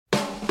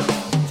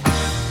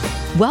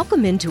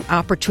Welcome into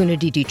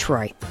Opportunity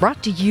Detroit,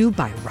 brought to you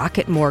by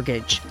Rocket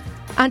Mortgage.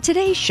 On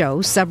today's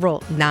show,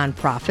 several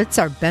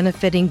nonprofits are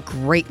benefiting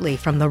greatly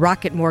from the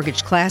Rocket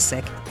Mortgage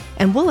Classic,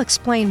 and we'll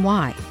explain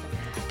why.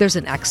 There's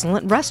an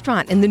excellent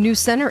restaurant in the New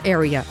Center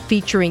area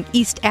featuring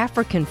East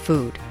African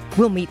food.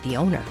 We'll meet the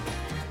owner.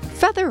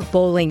 Feather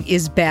bowling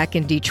is back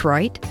in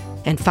Detroit.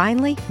 And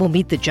finally, we'll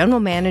meet the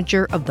general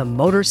manager of the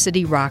Motor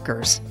City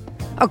Rockers.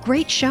 A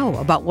great show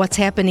about what's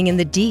happening in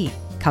the D,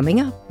 coming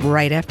up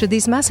right after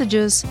these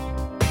messages.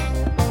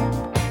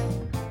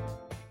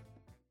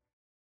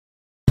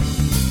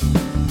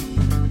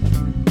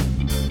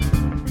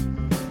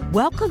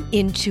 Welcome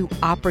into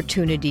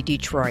Opportunity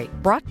Detroit,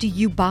 brought to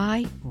you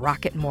by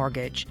Rocket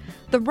Mortgage.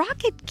 The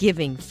Rocket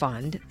Giving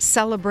Fund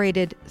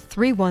celebrated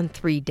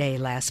 313 Day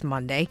last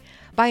Monday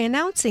by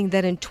announcing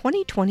that in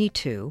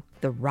 2022,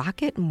 the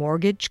Rocket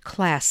Mortgage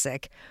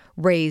Classic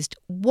raised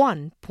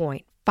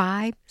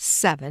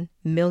 $1.57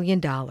 million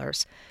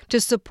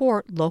to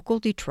support local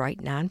Detroit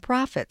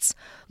nonprofits.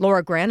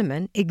 Laura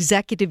Grannemann,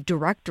 Executive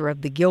Director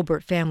of the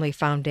Gilbert Family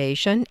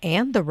Foundation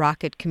and the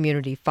Rocket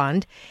Community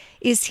Fund,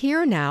 is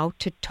here now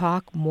to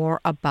talk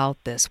more about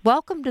this.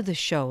 Welcome to the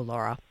show,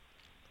 Laura.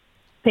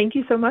 Thank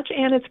you so much,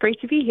 Anne. It's great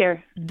to be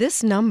here.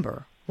 This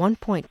number,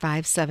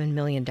 $1.57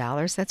 million,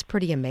 that's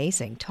pretty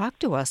amazing. Talk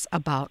to us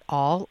about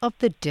all of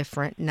the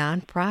different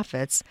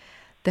nonprofits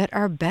that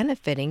are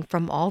benefiting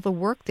from all the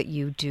work that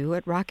you do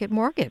at Rocket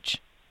Mortgage.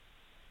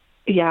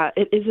 Yeah,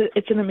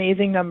 it's an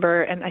amazing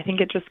number, and I think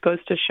it just goes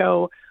to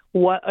show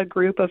what a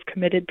group of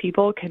committed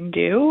people can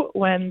do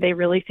when they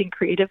really think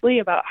creatively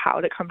about how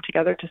to come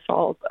together to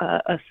solve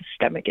a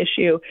systemic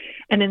issue.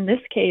 And in this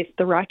case,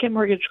 the Rocket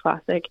Mortgage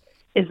Classic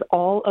is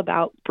all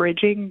about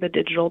bridging the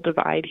digital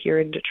divide here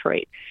in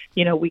Detroit.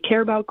 You know, we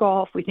care about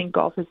golf. We think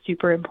golf is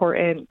super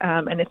important,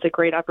 and it's a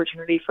great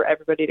opportunity for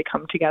everybody to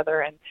come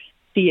together and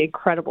see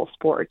incredible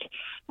sport.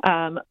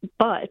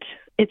 But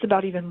it's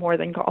about even more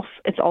than golf.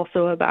 It's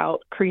also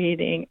about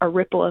creating a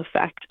ripple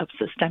effect of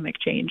systemic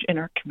change in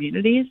our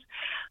communities.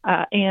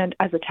 And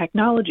as a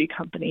technology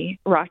company,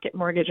 Rocket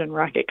Mortgage and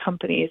Rocket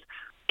Companies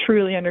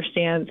truly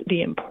understands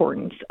the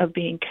importance of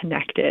being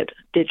connected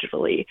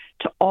digitally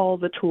to all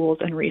the tools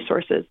and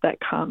resources that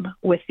come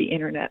with the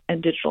internet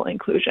and digital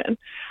inclusion.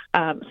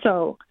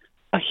 So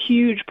a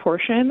huge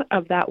portion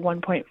of that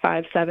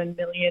 $1.57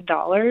 million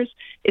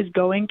is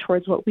going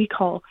towards what we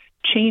call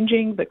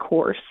Changing the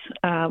Course,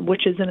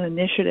 which is an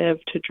initiative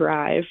to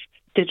drive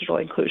digital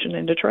inclusion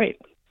in Detroit.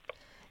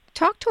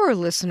 Talk to our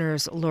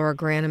listeners, Laura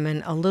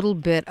Grannemann, a little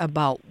bit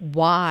about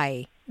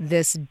why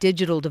this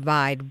digital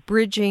divide,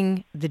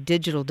 bridging the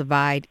digital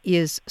divide,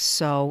 is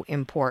so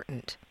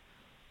important.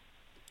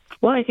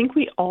 Well, I think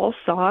we all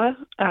saw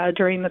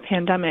during the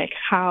pandemic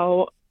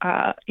how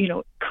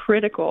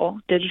critical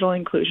digital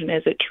inclusion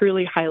is. It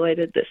truly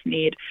highlighted this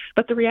need.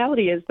 But the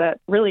reality is that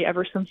really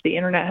ever since the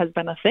internet has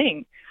been a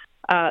thing,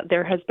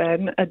 there has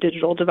been a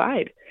digital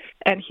divide.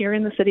 And here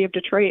in the city of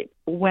Detroit,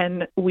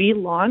 when we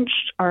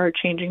launched our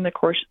Changing the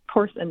Course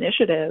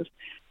initiative,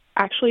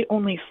 actually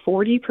only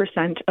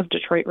 40% of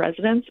Detroit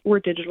residents were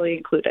digitally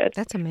included.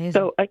 That's amazing.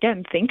 So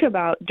again, think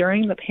about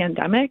during the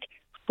pandemic,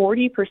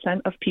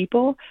 40% of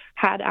people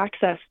had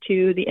access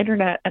to the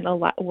internet and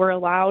were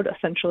allowed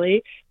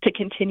essentially to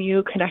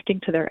continue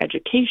connecting to their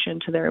education,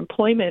 to their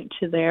employment,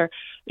 to their,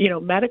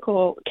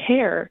 medical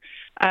care.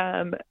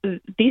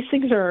 These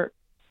things are,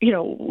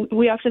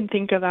 we often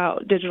think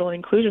about digital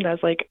inclusion as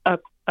like a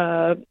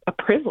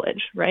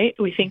privilege, right?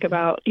 We think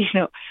about,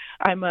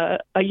 I'm a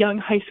young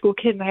high school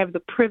kid and I have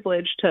the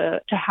privilege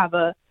to have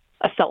a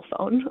cell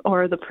phone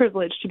or the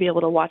privilege to be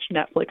able to watch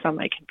Netflix on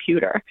my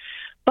computer.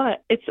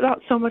 But it's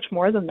about so much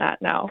more than that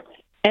now.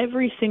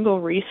 Every single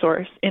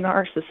resource in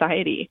our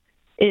society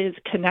is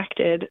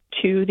connected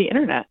to the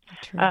internet,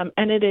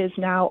 and it is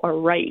now a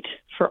right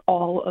for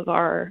all of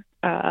our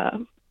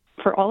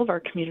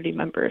community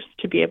members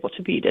to be able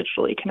to be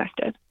digitally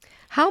connected.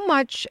 How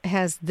much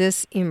has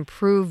this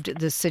improved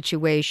the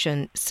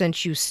situation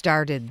since you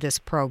started this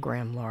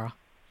program, Laura?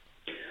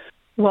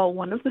 Well,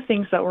 one of the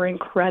things that we're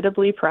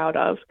incredibly proud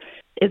of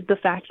is the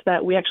fact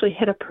that we actually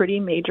hit a pretty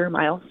major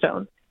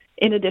milestone.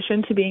 In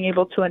addition to being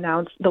able to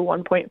announce the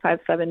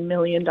 $1.57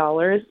 million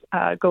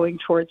going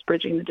towards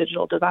bridging the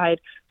digital divide,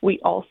 we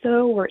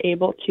also were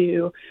able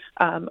to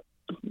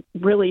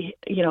really,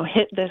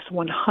 hit this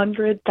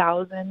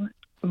 100,000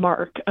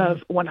 mark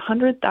of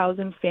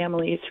 100,000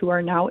 families who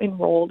are now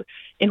enrolled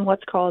in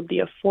what's called the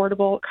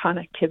Affordable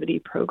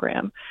Connectivity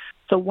Program.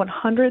 So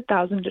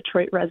 100,000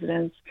 Detroit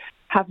residents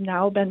have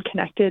now been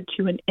connected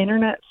to an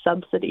internet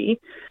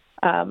subsidy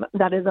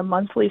that is a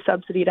monthly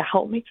subsidy to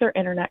help make their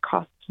internet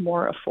costs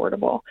more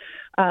affordable.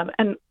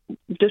 And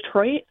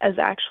Detroit is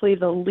actually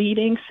the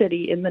leading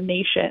city in the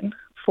nation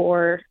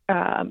for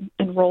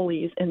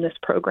enrollees in this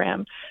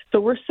program. So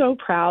we're so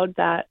proud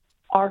that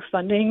our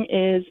funding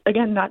is,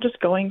 again, not just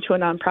going to a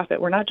nonprofit.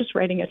 We're not just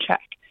writing a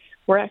check.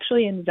 We're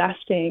actually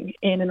investing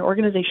in an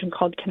organization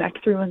called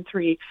Connect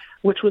 313,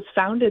 which was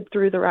founded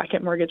through the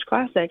Rocket Mortgage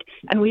Classic.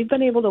 And we've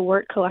been able to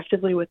work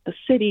collectively with the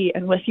city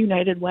and with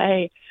United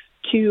Way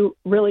to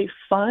really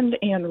fund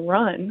and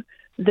run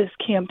this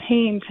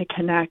campaign to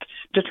connect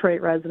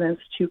Detroit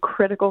residents to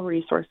critical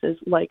resources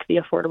like the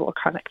Affordable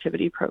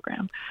Connectivity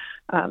Program.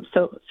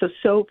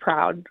 So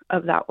proud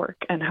of that work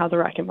and how the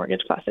Rocket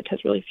Mortgage Classic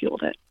has really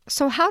fueled it.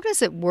 So how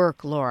does it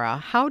work, Laura?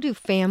 How do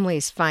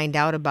families find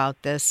out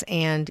about this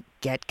and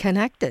get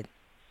connected?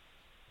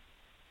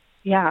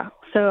 Yeah,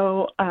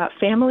 so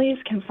families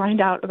can find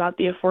out about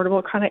the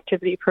Affordable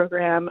Connectivity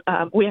Program.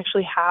 We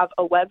actually have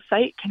a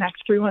website,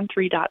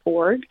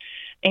 connect313.org,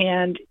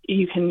 and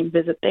you can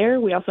visit there.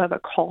 We also have a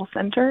call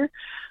center,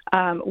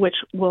 which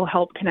will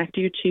help connect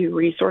you to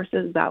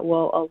resources that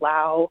will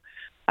allow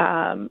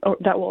or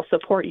that will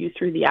support you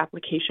through the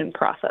application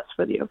process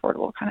for the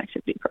Affordable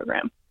Connectivity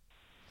Program.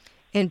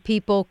 And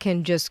people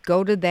can just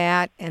go to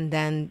that, and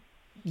then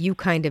you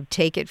kind of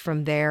take it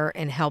from there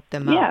and help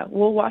them out. Yeah,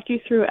 we'll walk you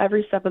through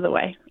every step of the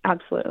way.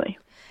 Absolutely.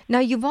 Now,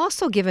 you've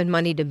also given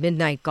money to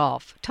Midnight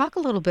Golf. Talk a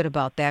little bit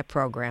about that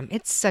program.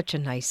 It's such a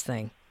nice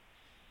thing.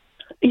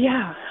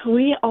 Yeah,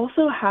 we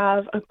also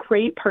have a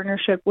great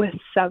partnership with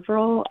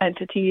several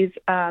entities,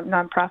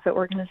 nonprofit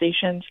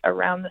organizations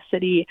around the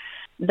city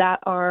that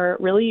are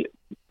really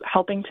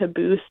helping to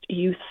boost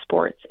youth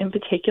sports, in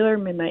particular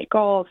Midnight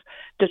Golf,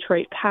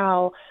 Detroit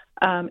PAL,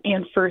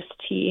 and First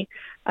Tee.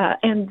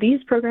 And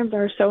these programs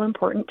are so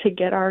important to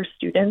get our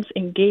students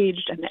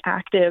engaged and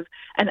active.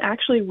 And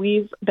actually,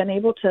 we've been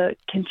able to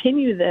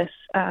continue this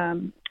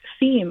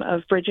theme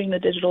of bridging the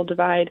digital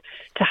divide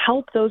to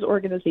help those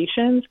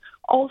organizations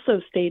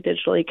also stay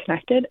digitally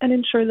connected and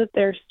ensure that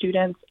their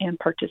students and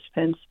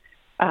participants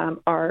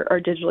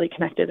are digitally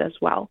connected as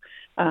well.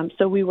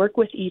 So we work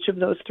with each of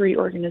those three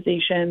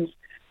organizations,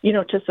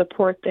 to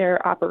support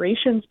their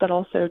operations, but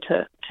also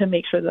to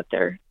make sure that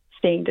they're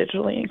staying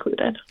digitally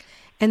included.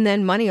 And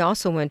then money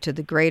also went to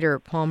the Greater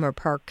Palmer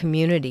Park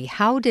community.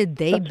 How did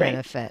they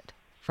benefit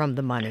from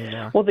the money,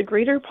 Laura? Well, the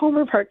Greater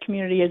Palmer Park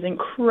community is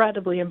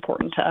incredibly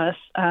important to us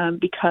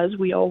because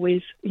we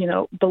always,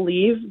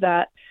 believe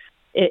that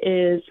it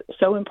is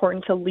so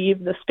important to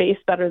leave the space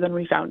better than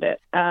we found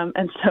it.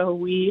 And so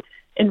we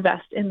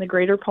invest in the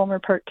Greater Palmer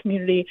Park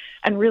community,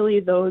 and really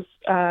those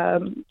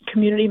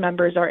community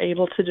members are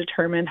able to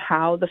determine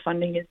how the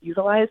funding is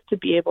utilized to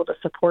be able to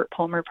support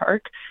Palmer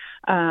Park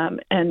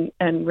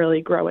and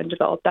really grow and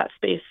develop that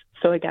space.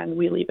 So again,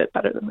 we leave it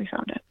better than we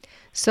found it.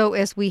 So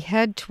as we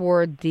head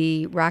toward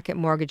the Rocket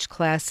Mortgage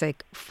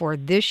Classic for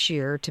this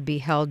year, to be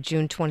held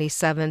June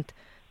 27th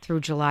through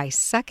July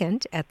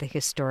 2nd at the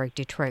historic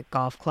Detroit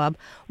Golf Club,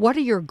 what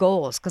are your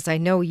goals? Because I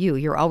know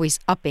you're always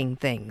upping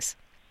things.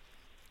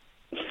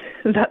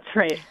 That's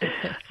right.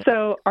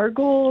 So our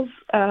goals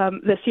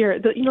this year,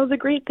 the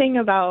great thing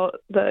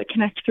about the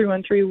Connect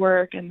 313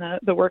 work and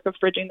the work of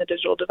bridging the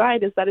digital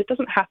divide is that it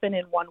doesn't happen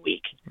in 1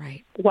 week.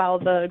 Right. While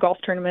the golf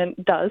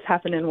tournament does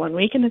happen in 1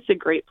 week, and it's a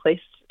great place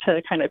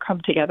to kind of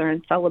come together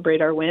and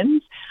celebrate our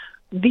wins,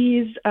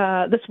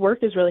 this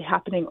work is really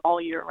happening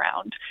all year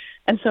round.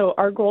 And so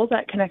our goals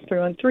at Connect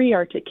 313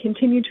 are to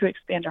continue to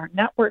expand our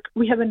network.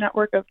 We have a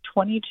network of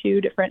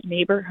 22 different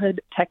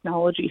neighborhood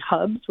technology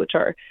hubs, which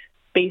are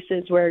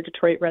spaces where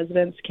Detroit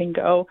residents can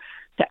go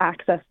to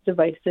access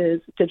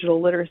devices,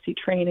 digital literacy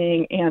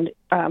training, and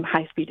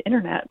high-speed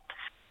internet.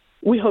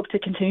 We hope to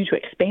continue to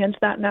expand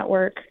that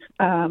network.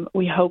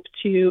 We hope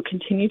to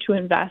continue to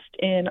invest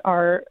in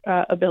our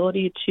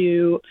ability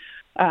to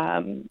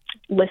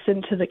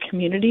listen to the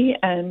community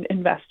and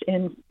invest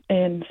in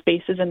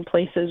spaces and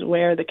places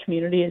where the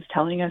community is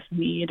telling us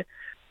need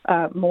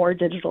more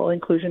digital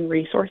inclusion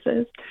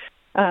resources.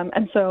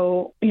 And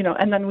so,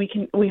 and then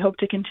we hope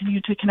to continue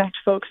to connect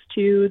folks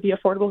to the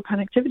Affordable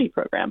Connectivity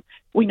Program.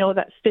 We know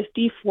that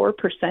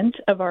 54%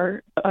 of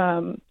our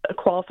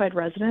qualified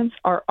residents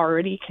are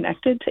already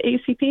connected to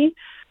ACP,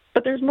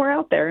 but there's more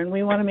out there, and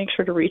we want to make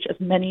sure to reach as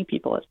many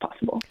people as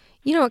possible.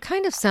 It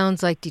kind of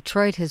sounds like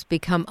Detroit has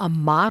become a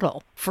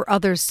model for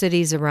other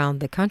cities around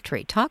the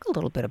country. Talk a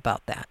little bit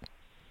about that.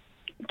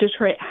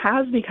 Detroit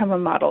has become a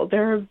model.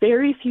 There are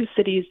very few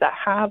cities that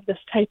have this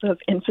type of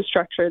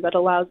infrastructure that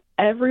allows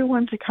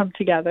everyone to come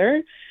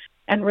together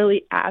and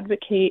really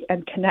advocate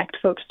and connect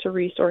folks to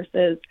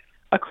resources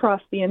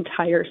across the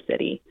entire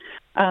city.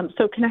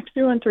 So Connect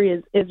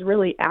 313 is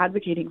really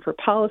advocating for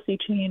policy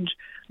change.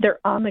 They're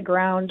on the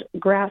ground,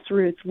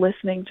 grassroots,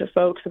 listening to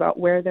folks about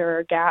where there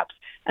are gaps,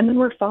 and then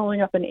we're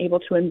following up and able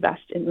to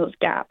invest in those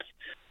gaps.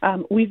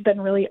 We've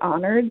been really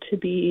honored to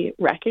be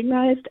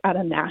recognized at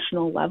a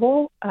national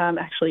level,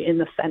 actually in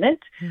the Senate,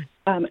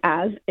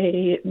 as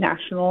a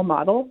national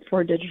model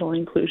for digital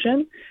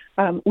inclusion.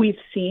 We've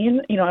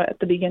seen, at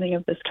the beginning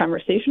of this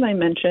conversation, I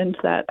mentioned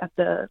that at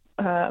the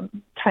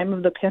time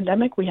of the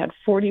pandemic, we had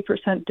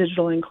 40%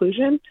 digital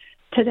inclusion.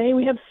 Today,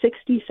 we have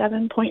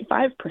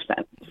 67.5%.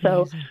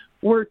 So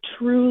we're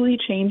truly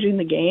changing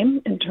the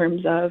game in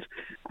terms of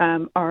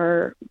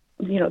our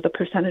the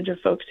percentage of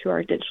folks who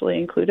are digitally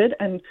included.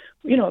 And,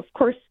 of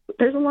course,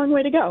 there's a long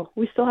way to go.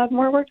 We still have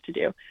more work to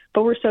do,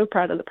 but we're so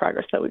proud of the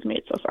progress that we've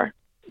made so far.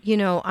 You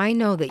know, I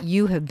know that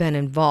you have been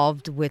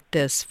involved with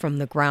this from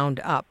the ground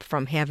up,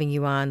 from having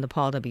you on the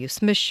Paul W.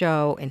 Smith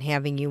Show and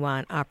having you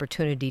on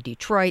Opportunity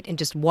Detroit and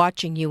just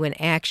watching you in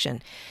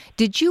action.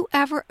 Did you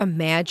ever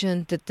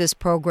imagine that this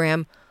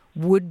program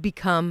would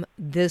become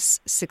this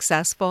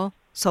successful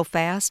so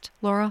fast,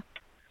 Laura?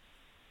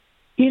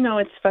 You know,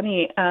 it's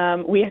funny.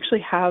 We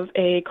actually have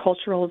a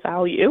cultural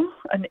value,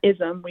 an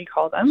ism, we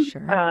call them,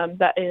 Sure.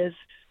 that is,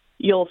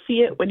 you'll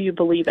see it when you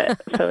believe it.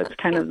 So it's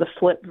kind of the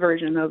flip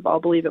version of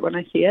I'll believe it when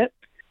I see it.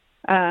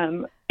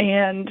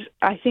 And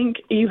I think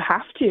you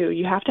have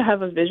to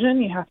have a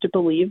vision. You have to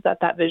believe that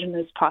that vision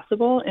is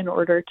possible in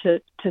order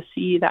to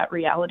see that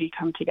reality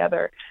come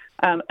together.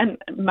 And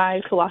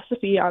my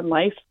philosophy on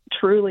life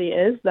truly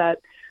is that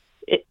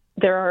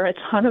there are a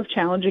ton of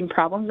challenging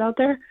problems out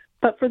there,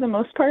 but for the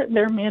most part,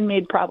 they're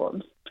man-made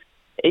problems.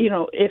 You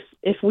know,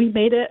 if we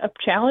made it a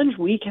challenge,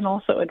 we can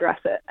also address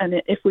it.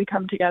 And if we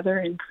come together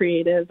in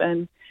creative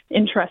and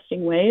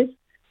interesting ways,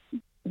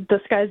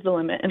 the sky's the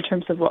limit in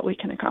terms of what we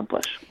can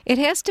accomplish. It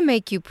has to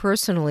make you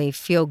personally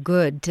feel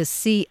good to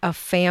see a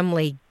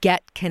family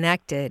get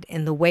connected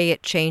in the way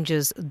it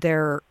changes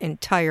their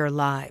entire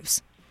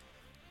lives.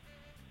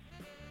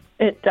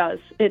 It does.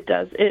 It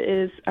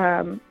is,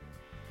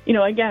 you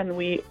know, again,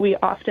 we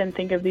often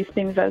think of these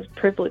things as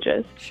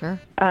privileges. Sure.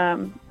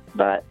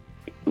 But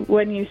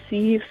when you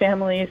see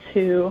families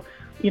who,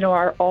 you know,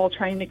 are all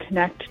trying to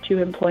connect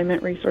to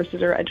employment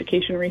resources or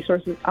education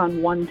resources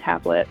on one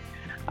tablet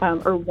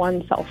or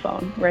one cell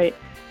phone, right,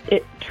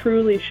 it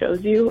truly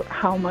shows you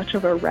how much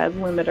of a rev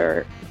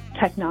limiter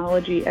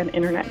technology and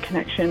internet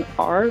connection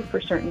are for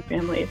certain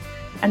families.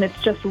 And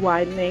it's just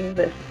widening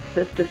this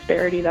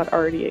disparity that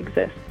already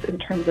exists in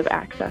terms of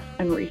access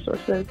and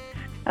resources.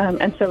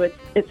 And so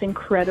it's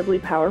incredibly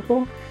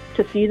powerful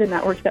to see the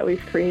network that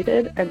we've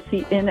created and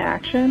see in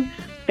action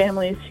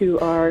families who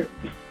are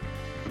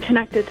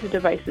connected to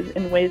devices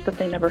in ways that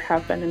they never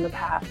have been in the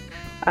past.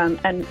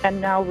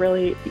 And now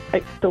really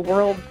the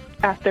world's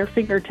at their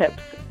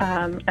fingertips,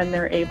 and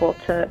they're able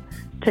to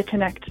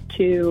connect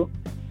to,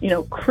 you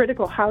know,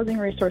 critical housing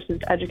resources,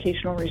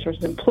 educational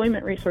resources,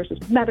 employment resources,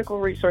 medical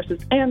resources,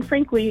 and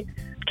frankly,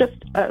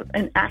 just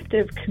an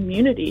active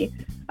community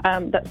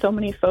that so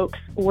many folks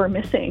were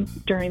missing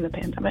during the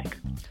pandemic.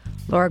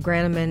 Laura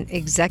Grannemann,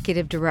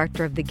 Executive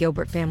Director of the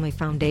Gilbert Family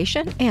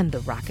Foundation and the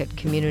Rocket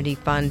Community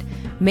Fund,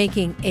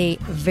 making a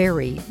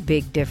very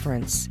big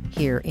difference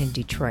here in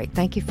Detroit.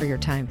 Thank you for your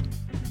time.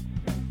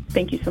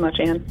 Thank you so much,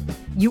 Ann.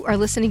 You are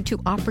listening to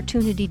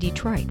Opportunity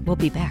Detroit. We'll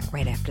be back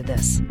right after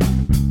this.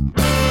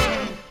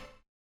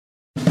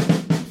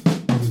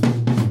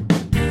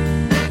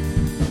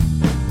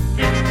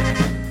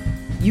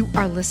 You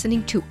are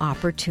listening to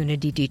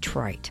Opportunity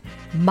Detroit.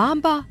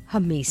 Mamba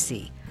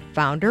Hamissi,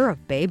 founder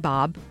of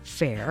Baobab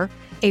Fare,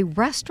 a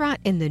restaurant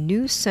in the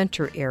New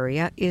Center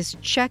area, is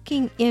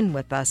checking in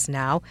with us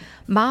now.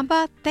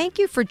 Mamba, thank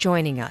you for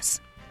joining us.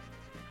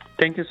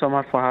 Thank you so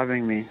much for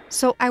having me.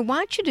 So I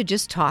want you to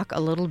just talk a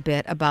little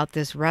bit about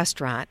this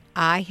restaurant.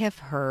 I have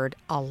heard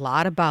a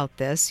lot about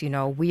this. You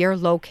know, we are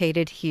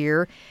located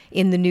here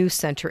in the New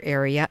Center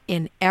area,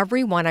 and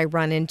everyone I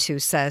run into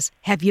says,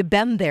 have you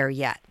been there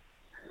yet?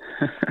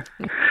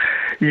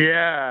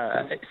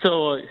 Yeah.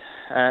 So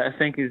I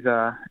think it's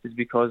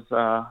because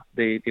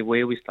the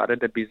way we started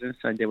the business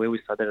and the way we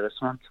started the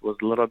restaurant was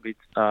a little bit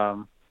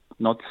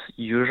not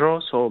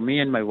usual. So me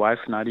and my wife,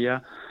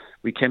 Nadia,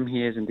 we came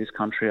here in this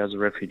country as a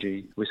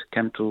refugee. We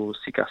came to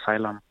seek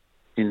asylum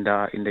in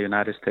the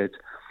United States.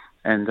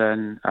 And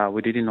then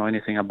we didn't know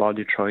anything about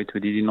Detroit.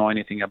 We didn't know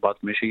anything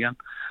about Michigan,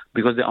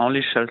 because the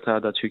only shelter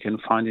that you can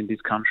find in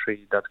this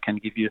country that can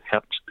give you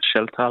help,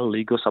 shelter,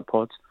 legal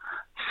support,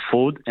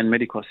 food, and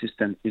medical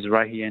assistance is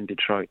right here in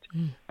Detroit.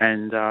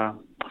 And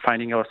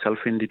finding ourselves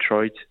in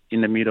Detroit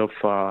in the middle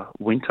of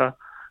winter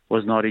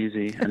was not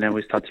easy. And then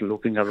we started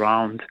looking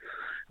around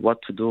what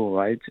to do,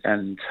 right?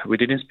 And we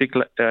didn't speak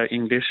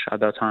English at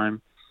that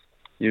time.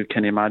 You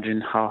can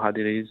imagine how hard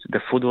it is.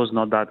 The food was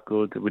not that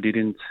good.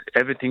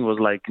 Everything was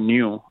like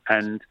new.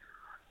 And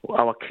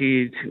our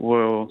kids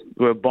were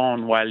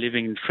born while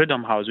living in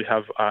Freedom House. We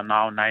have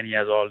now 9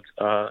 years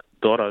old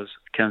daughters,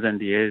 Kenzie and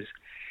Diaz.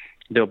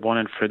 They were born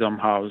in Freedom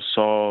House.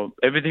 So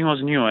everything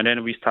was new. And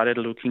then we started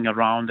looking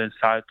around and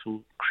started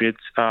to create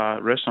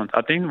restaurants.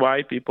 I think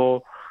why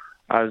people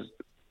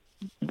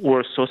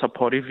were so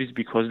supportive is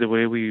because the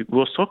way we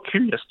were so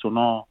curious to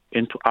know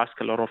and to ask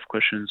a lot of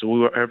questions. We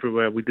were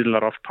everywhere. We did a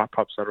lot of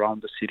pop-ups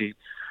around the city.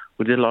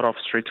 We did a lot of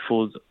street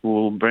food.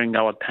 We'll bring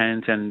our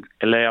tent and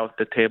lay out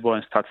the table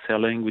and start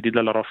selling. We did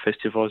a lot of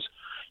festivals,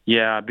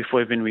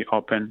 before even we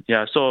opened.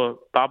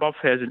 So Baobab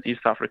Fare is an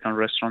East African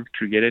restaurant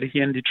created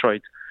here in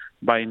Detroit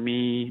by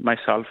me,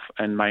 myself,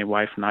 and my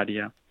wife,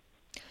 Nadia.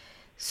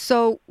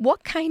 So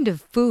what kind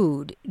of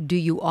food do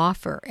you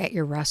offer at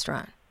your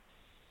restaurant?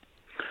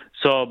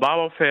 So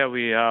Baobab Fare,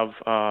 we have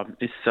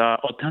it's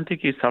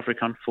authentic East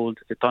African food,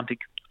 authentic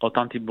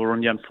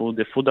Burundian food,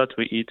 the food that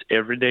we eat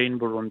every day in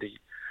Burundi.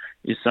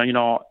 It's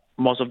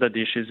most of the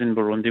dishes in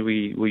Burundi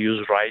we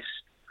use rice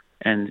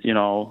and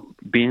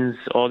beans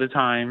all the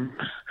time,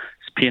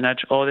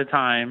 spinach all the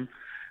time.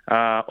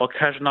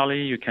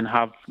 Occasionally, you can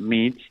have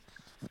meat.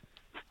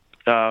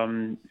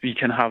 You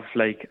can have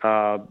like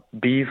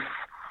beef,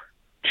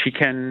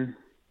 chicken,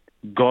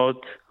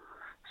 goat.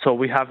 So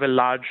we have a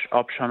large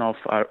option of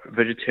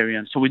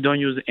vegetarian. So we don't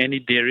use any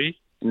dairy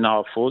in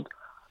our food.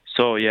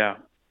 So, yeah.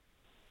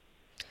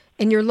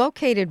 And you're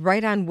located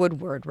right on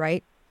Woodward,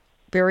 right?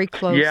 Very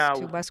close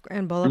to West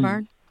Grand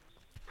Boulevard?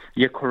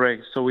 Yeah,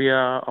 correct. So we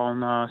are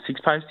on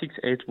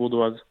 6568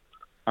 Woodward,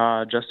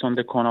 just on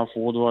the corner of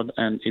Woodward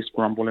and East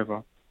Grand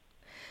Boulevard.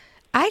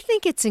 I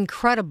think it's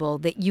incredible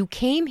that you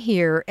came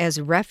here as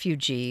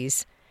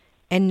refugees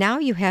and now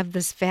you have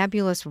this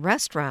fabulous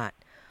restaurant.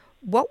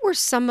 What were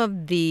some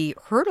of the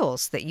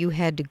hurdles that you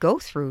had to go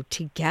through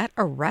to get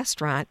a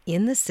restaurant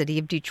in the city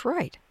of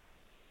Detroit?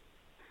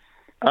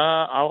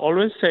 I'll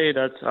always say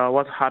that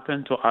what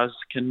happened to us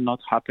cannot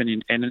happen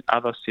in any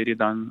other city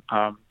than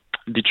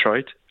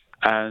Detroit.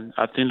 And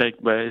I think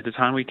like by the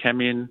time we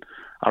came in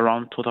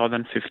around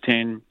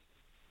 2015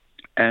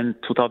 and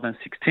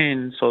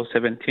 2016, so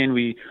 2016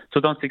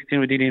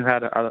 we didn't even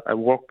have a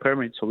work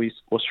permit, so we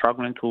were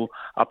struggling to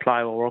apply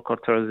our work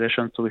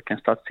authorization so we can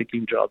start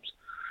seeking jobs.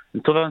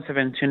 In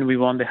 2017, we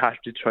won the Hash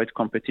Detroit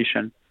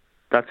competition.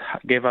 That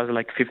gave us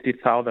like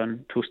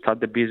 $50,000 to start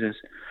the business.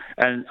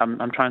 And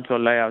I'm trying to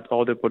lay out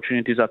all the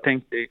opportunities. I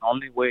think the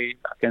only way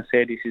I can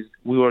say this is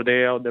we were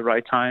there at the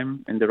right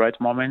time, in the right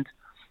moment.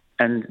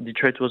 And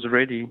Detroit was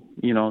ready,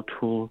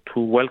 to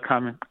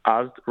welcome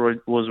us,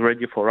 was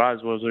ready for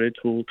us, was ready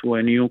to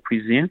a new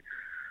cuisine.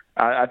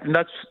 I think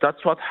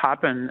that's what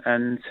happened.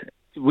 And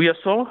we are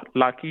so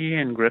lucky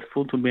and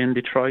grateful to be in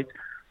Detroit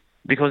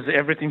because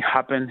everything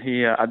happened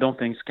here. I don't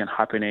think it can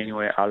happen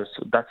anywhere else.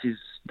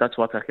 That's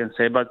what I can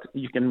say. But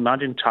you can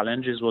imagine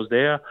challenges was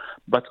there,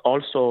 but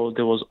also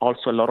there was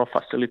also a lot of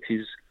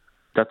facilities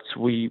that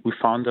we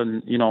found,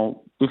 and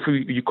if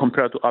you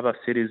compare to other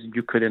cities,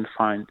 you couldn't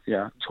find.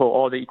 Yeah, so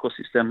all the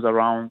ecosystems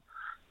around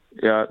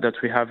that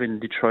we have in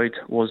Detroit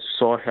was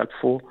so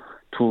helpful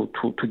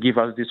to give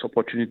us this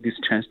opportunity, this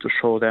chance to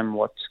show them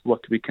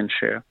what we can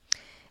share.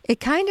 It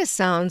kind of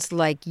sounds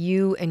like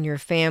you and your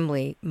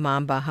family,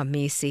 Mamba,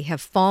 Hamissi, have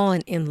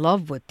fallen in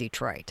love with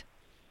Detroit.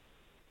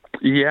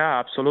 Yeah,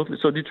 absolutely.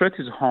 So Detroit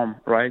is home,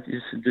 right?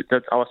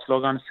 That our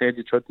slogan said,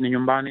 Detroit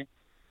Nyumbani.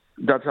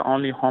 That's the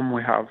only home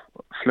we have.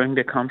 Fleeing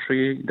the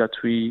country that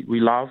we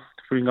love,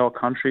 fleeing our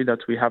country, that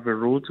we have a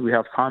root, we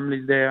have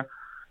families there,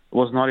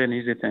 was not an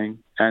easy thing.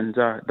 And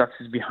that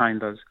is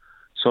behind us.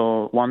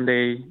 So one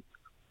day,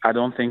 I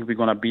don't think we're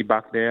going to be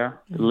back there,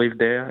 live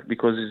there,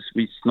 because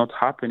it's not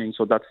happening.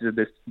 So that's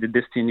the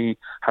destiny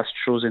has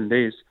chosen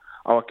this.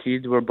 Our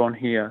kids were born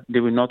here.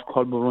 They will not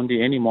call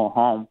Burundi anymore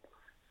home.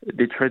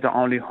 Detroit the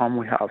only home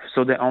we have.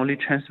 So the only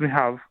chance we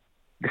have,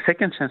 the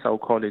second chance I'll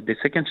call it, the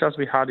second chance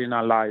we had in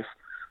our life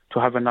to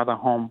have another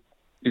home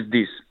is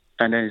this,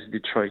 and then it's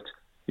Detroit.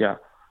 Yeah.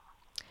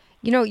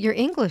 Your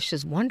English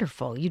is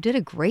wonderful. You did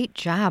a great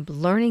job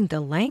learning the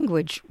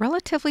language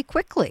relatively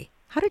quickly.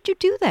 How did you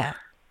do that?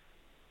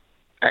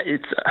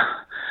 It's,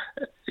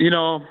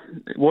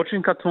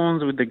 watching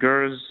cartoons with the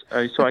girls.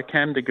 So I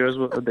came, the girls,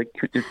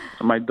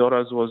 my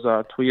daughters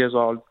was 2 years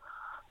old.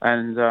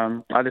 And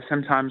at the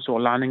same time, so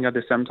learning at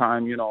the same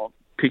time,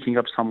 picking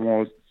up some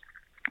words,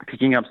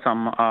 picking up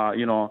some,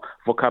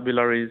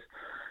 vocabularies.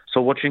 So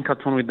watching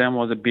cartoon with them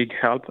was a big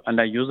help, and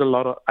I used a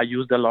lot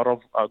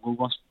of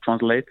Google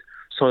Translate.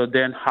 So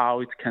then how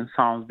it can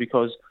sound,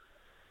 because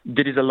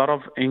there is a lot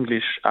of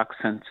English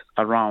accent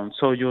around.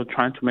 So you're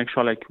trying to make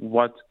sure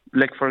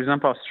for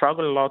example, I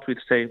struggle a lot with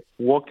say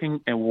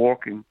walking and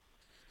working.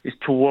 It's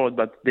two words,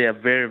 but they are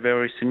very,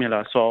 very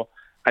similar. So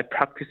I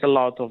practice a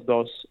lot of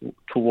those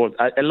two words.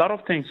 A lot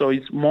of things. So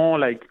it's more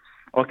like,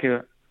 okay.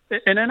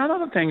 And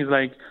another thing is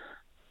like,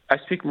 I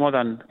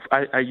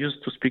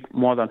used to speak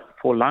more than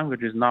 4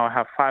 languages. Now I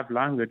have 5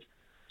 languages.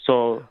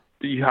 So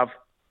you have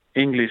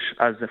English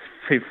as a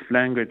 5th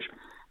language.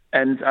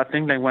 And I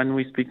think like when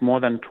we speak more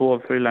than 2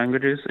 or 3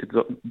 languages,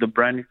 the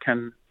brain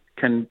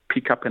can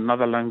pick up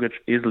another language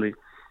easily.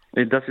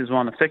 That is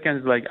one. The second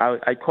is like,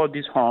 I call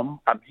this home.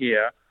 I'm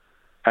here.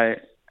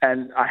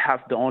 And I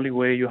have the only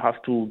way you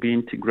have to be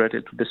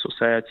integrated to the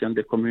society and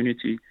the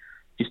community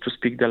is to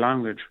speak the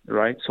language,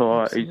 right?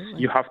 So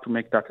you have to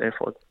make that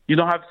effort.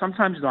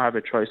 Sometimes you don't have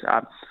a choice.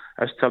 I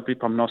tell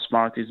people I'm not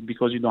smart. It's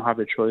because you don't have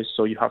a choice,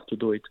 so you have to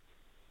do it.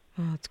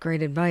 Oh, that's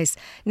great advice.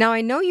 Now,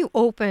 I know you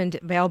opened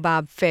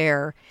Baobab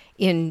Fair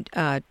in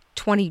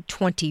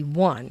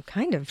 2021,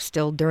 kind of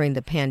still during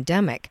the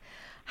pandemic.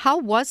 How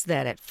was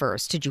that at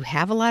first? Did you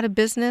have a lot of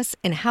business?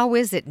 And how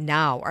is it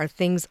now? Are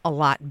things a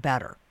lot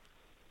better?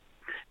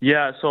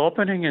 Yeah, so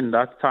opening in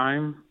that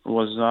time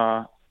was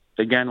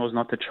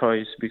not a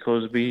choice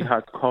because we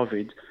had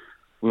COVID.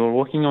 We were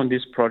working on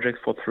this project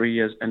for 3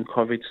 years and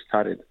COVID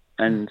started.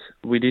 And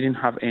we didn't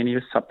have any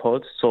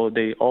support. So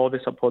all the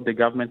support the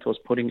government was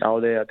putting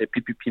out there, the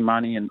PPP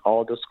money and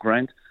all those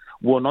grants,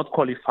 were not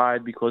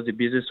qualified because the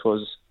business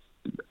was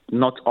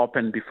not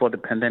open before the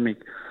pandemic.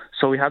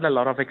 So we had a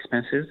lot of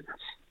expenses.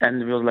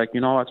 And we were like,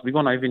 you know what, we're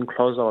going to even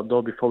close our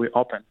door before we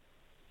open.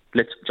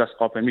 let's just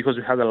open, because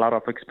we had a lot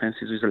of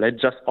expenses. We said,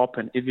 let's just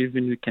open. If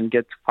even we can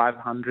get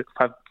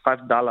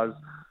 $5,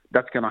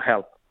 that's going to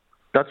help.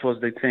 That was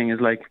the thing, is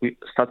like we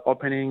start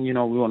opening, we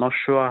were not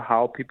sure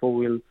how people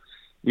will,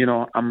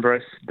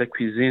 embrace the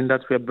cuisine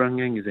that we're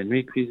bringing. Is a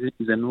new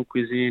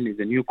cuisine, is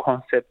a new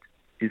concept.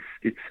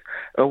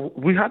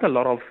 We had a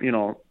lot of,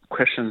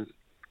 questions,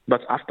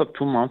 but after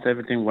 2 months,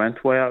 everything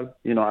went well.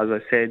 As I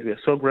said, we are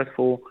so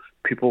grateful.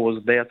 People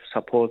was there to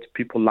support.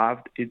 People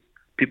loved it.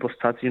 People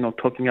start,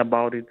 talking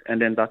about it,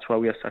 and then that's why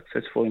we are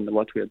successful in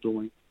what we are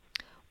doing.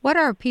 What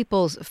are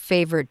people's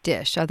favorite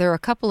dish? Are there a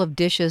couple of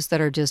dishes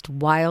that are just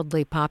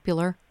wildly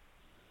popular?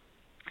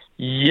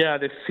 Yeah,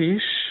 the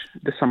fish,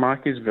 the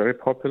samaki is very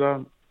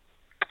popular.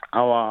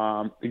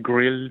 Our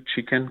grilled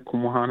chicken,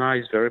 kumuhana,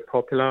 is very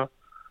popular.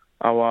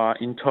 Our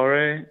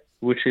intore,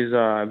 which is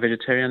a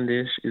vegetarian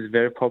dish, is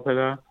very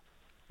popular.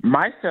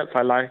 Myself,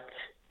 I like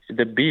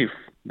the beef.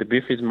 The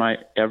beef is my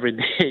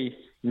everyday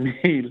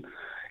meal.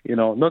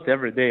 Not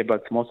every day,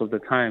 but most of the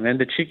time. And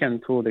the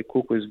chicken, too, the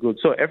cook is good.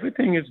 So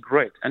everything is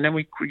great. And then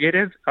we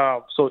created,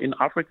 so in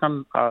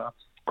African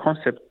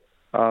concept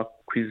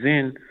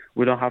cuisine,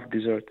 we don't have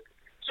dessert.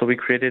 So we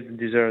created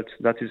dessert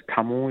that is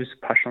tamu, is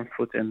passion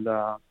fruit and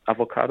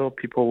avocado.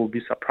 People will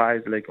be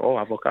surprised, like, oh,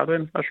 avocado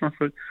and passion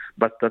fruit.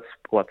 But that's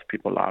what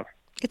people love.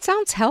 It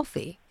sounds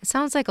healthy. It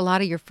sounds like a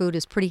lot of your food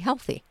is pretty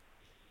healthy.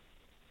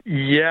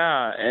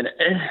 Yeah. And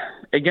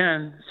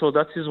again, so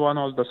that is one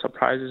of the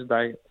surprises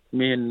that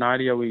me and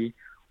Nadia, we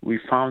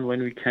found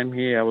when we came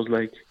here. I was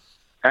like,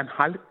 and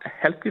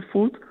healthy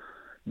food,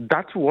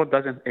 that word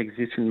doesn't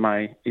exist in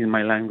my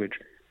language.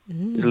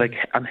 It's like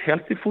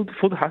unhealthy food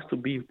has to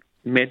be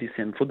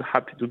medicine. Food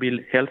has to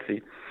be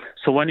healthy.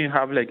 So when you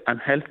have like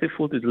unhealthy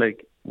food, it's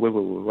like, wait,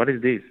 what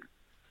is this?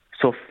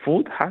 So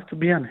food has to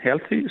be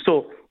unhealthy.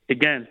 So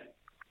again,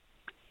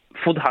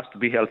 food has to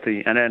be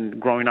healthy. And then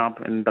growing up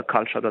in the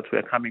culture that we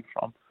are coming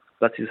from,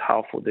 that is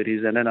how food it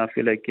is. And then I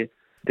feel like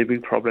the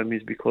big problem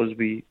is because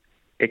we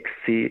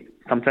exceed.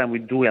 Sometimes we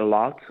do a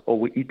lot, or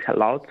we eat a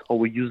lot, or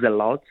we use a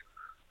lot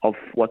of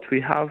what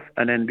we have.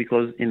 And then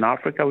because in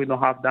Africa we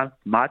don't have that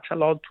much a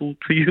lot to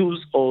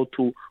use or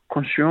to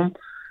consume,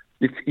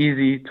 it's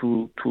easy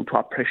to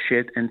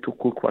appreciate and to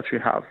cook what we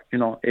have.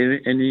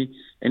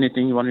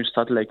 Anything you want to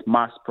start like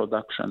mass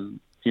production,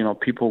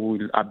 people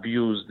will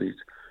abuse this.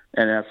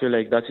 And I feel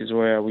like that is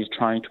where we're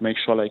trying to make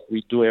sure like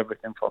we do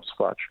everything from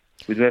scratch.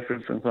 We do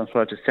everything from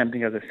scratch. The same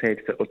thing as I said,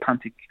 it's the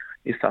authentic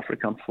East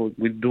African food.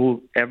 We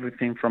do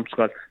everything from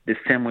scratch the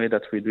same way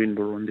that we do in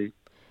Burundi.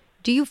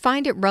 Do you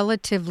find it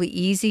relatively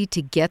easy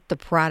to get the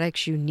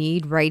products you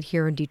need right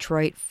here in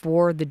Detroit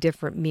for the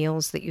different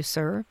meals that you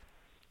serve?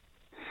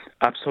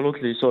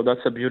 Absolutely. So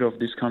that's the beauty of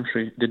this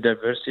country. The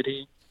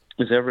diversity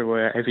is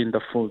everywhere, even the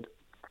food.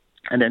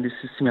 And then the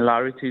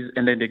similarities.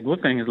 And then the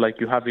good thing is like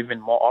you have even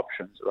more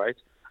options, right?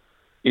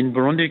 In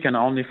Burundi, you can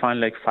only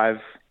find like five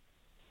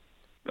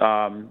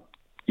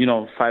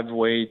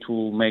way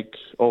to make,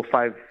 or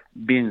 5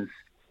 beans,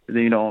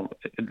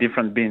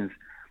 different beans.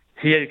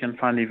 Here you can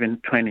find even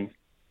 20.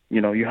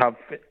 You have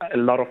a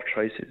lot of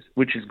choices,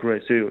 which is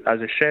great. So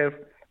as a chef,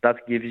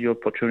 that gives you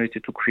opportunity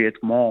to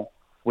create more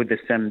with the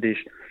same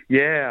dish.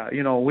 Yeah,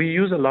 we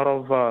use a lot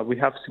of, we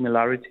have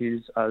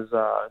similarities as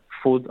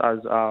food as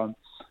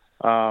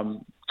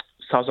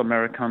South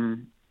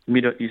American,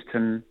 Middle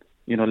Eastern.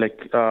 We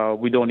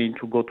don't need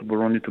to go to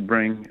Burundi to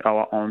bring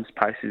our own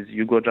spices.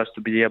 You go just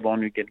to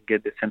Baobab, you can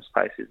get the same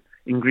spices.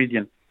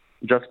 Ingredient.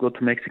 Just go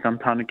to Mexican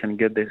town, you can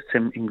get the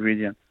same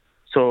ingredient.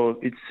 So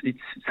it's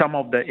some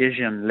of the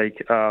Asian,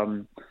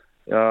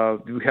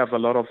 we have a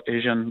lot of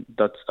Asian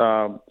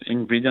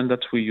ingredient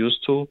that we use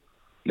too,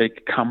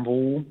 like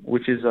kambu,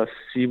 which is a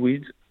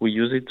seaweed. We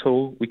use it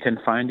too. We can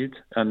find it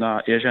in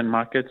Asian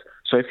markets.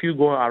 So if you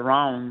go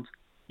around,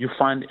 you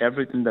find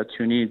everything that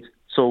you need.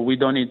 So we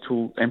don't need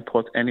to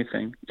import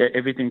anything.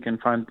 Everything you can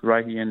find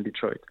right here in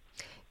Detroit.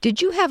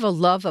 Did you have a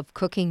love of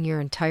cooking your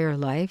entire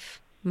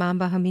life,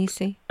 Mamba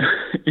Hamissi?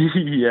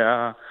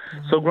 Yeah.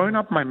 So growing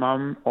up, my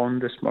mom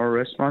owned a small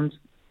restaurant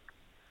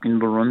in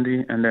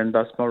Burundi, and then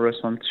that small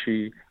restaurant,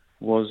 she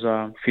was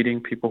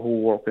feeding people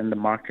who work in the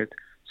market.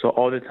 So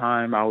all the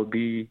time I would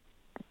be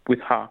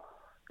with her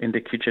in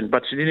the kitchen,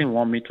 but she didn't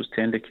want me to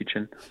stay in the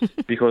kitchen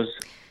because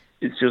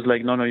it's just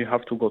like, no, you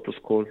have to go to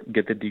school,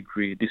 get a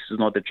degree. This is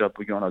not the job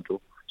we want to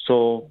do.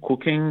 So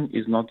cooking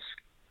is not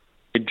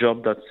a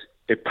job that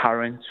a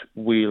parent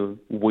will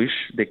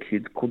wish the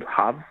kid could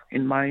have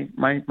in my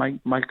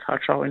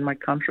culture, in my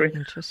country.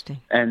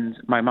 Interesting. And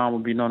my mom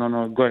would be, no,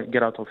 go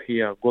get out of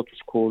here, go to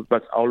school.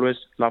 But I always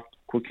loved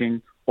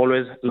cooking,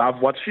 always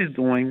loved what she's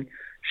doing.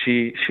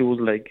 She was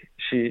like,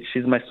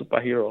 she's my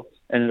superhero.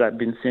 And I've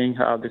been seeing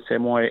her the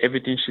same way.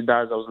 Everything she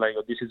does, I was like,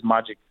 oh, this is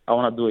magic. I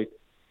want to do it.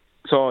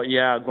 So,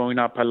 yeah, growing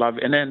up, I love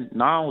it. And then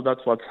now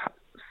that's what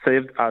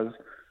saved us.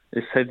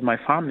 It saved my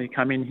family.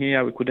 Coming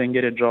here, we couldn't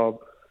get a job.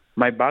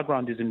 My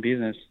background is in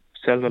business,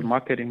 sales and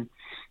marketing.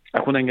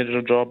 I couldn't get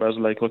a job. I was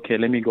like, okay,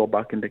 let me go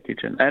back in the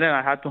kitchen. And then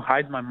I had to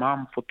hide my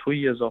mom for 2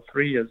 years or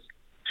 3 years.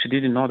 She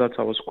didn't know that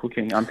I was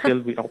cooking until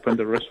we opened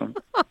the restaurant.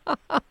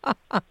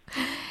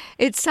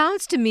 It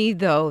sounds to me,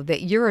 though,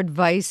 that your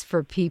advice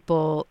for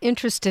people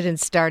interested in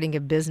starting a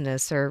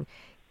business or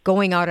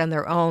going out on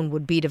their own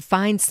would be to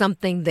find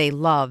something they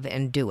love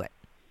and do it.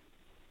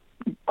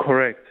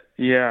 Correct.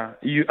 Yeah.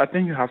 I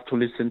think you have to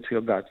listen to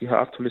your gut. You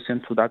have to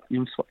listen to that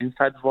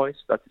inside voice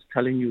that is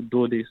telling you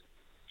do this.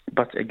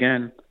 But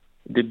again,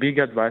 the big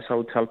advice I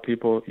would tell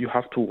people, you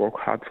have to work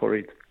hard for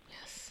it.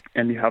 Yes.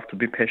 And you have to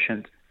be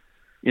patient.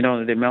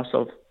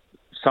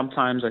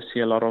 Sometimes I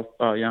see a lot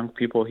of young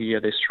people here,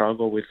 they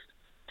struggle with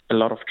a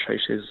lot of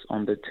choices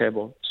on the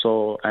table.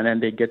 And then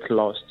they get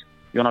lost.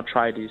 You want to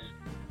try this.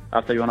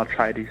 After you want to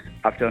try this.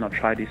 After you want to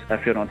try this.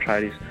 After you want to try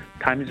this.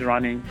 Time is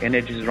running.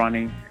 Energy is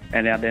running.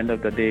 And at the end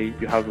of the day,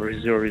 you have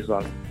zero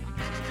result.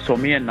 So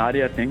me and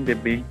Nadia, I think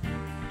the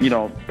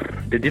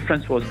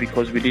difference was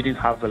because we didn't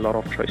have a lot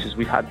of choices.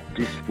 We had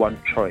this one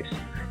choice.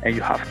 And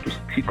you have to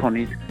stick on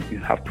it. You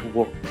have to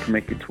work to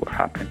make it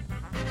happen.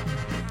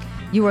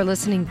 You are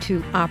listening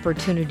to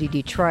Opportunity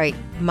Detroit.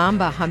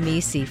 Mamba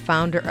Hamissi,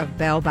 founder of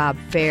Baobab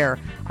Fare,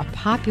 a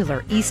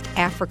popular East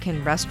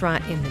African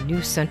restaurant in the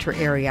New Center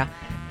area.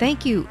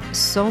 Thank you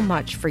so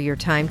much for your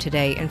time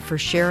today and for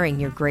sharing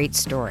your great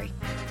story.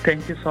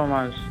 Thank you so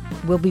much.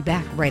 We'll be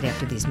back right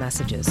after these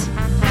messages.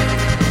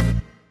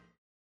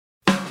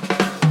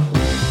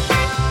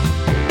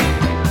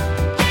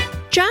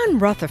 John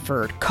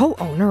Rutherford,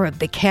 co-owner of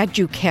the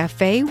Cadieux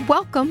Café,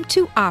 welcome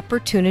to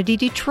Opportunity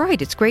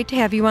Detroit. It's great to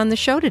have you on the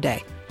show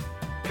today.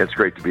 It's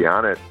great to be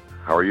on it.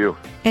 How are you?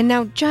 And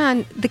now,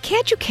 John, the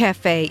Cadieux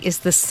Café is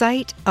the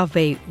site of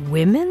a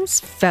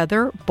women's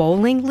feather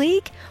bowling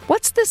league.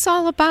 What's this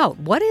all about?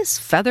 What is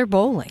feather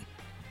bowling?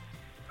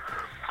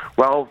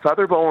 Well,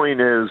 feather bowling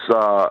is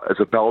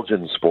a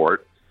Belgian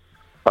sport.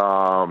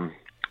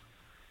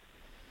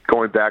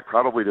 Going back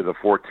probably to the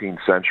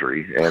 14th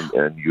century,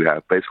 and you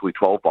have basically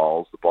 12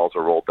 balls. The balls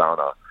are rolled down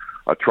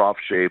a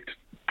trough-shaped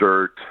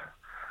dirt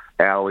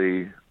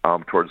alley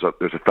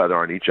there's a feather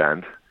on each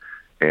end,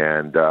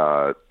 and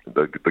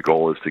the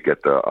goal is to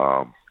get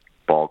the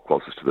ball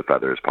closest to the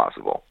feather as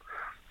possible.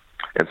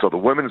 And so the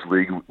Women's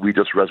League, we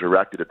just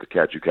resurrected at the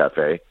Cadieux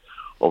Café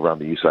over on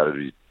the east side of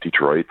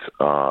Detroit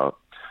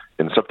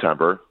in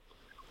September.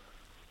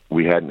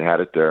 We hadn't had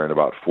it there in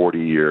about 40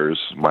 years.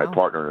 My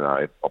partner and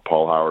I,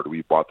 Paul Howard,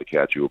 we bought the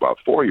Cadieux about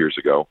 4 years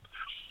ago.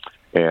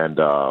 And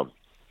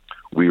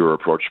we were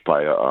approached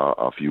by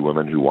a few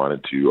women who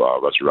wanted to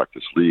resurrect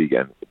this league.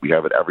 And we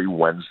have it every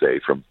Wednesday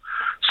from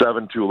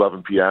 7 to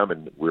 11 p.m.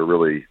 And we're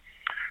really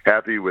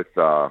happy with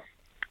how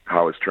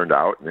it's turned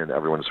out. And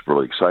everyone's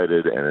really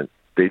excited. And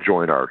they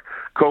join our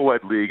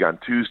co-ed league on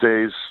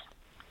Tuesdays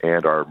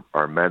and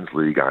our men's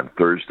league on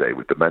Thursday,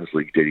 with the men's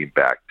league dating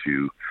back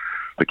to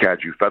the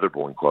Cadieux Feather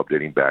Bowling Club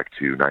dating back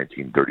to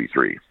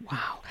 1933.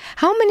 Wow.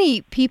 How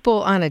many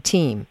people on a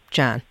team,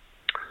 John?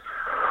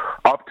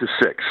 Up to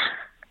 6.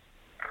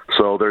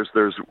 So there's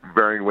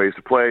varying ways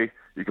to play.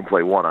 You can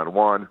play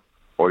 1-on-1,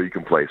 or you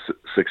can play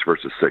 6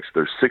 versus 6.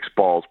 There's 6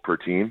 balls per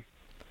team.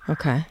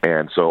 Okay.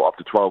 And so up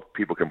to 12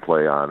 people can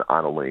play on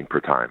a lane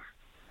per time.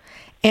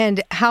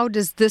 And how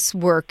does this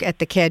work at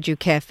the Cadieux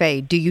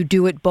Café? Do you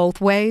do it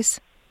both ways?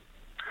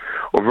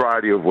 A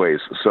variety of ways.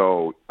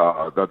 So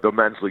the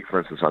men's league, for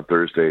instance, on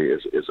Thursday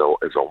is a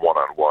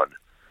 1-on-1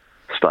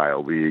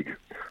 style league.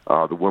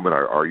 The women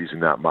are using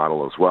that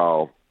model as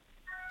well.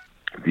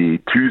 The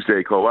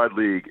Tuesday co-ed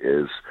league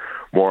is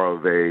more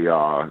of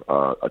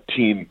a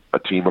team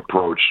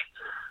approach,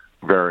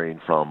 varying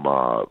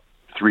from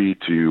 3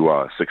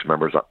 to 6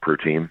 members up per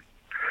team.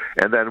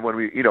 And then when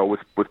we,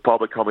 with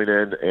public coming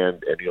in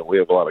and we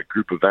have a lot of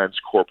group events,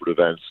 corporate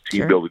events,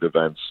 team building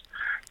events,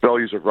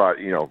 values are brought,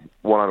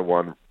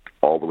 1-on-1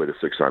 all the way to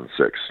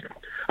 6-on-6.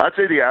 I'd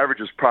say the average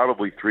is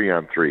probably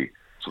 3-on-3.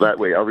 So that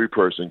way every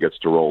person gets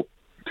to roll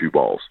 2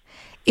 balls.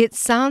 It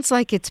sounds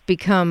like it's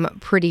become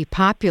pretty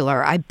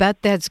popular. I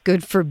bet that's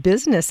good for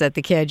business at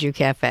the Cadieux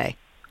Café.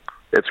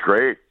 It's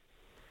great.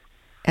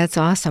 That's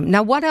awesome.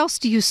 Now, what else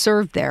do you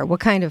serve there?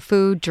 What kind of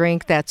food,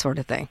 drink, that sort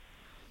of thing?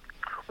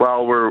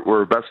 Well,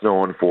 we're best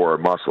known for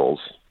mussels.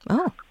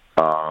 Oh.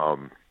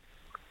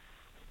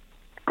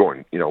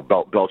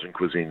 Belgian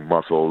cuisine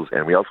mussels,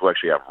 and we also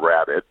actually have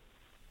rabbit,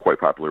 quite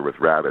popular with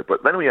rabbit.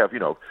 But then we have,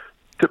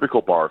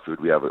 typical bar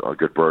food. We have a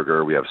good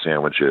burger. We have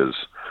sandwiches,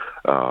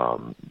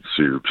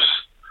 soups,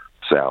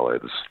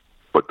 salads.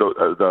 But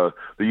the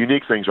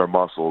unique things are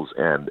mussels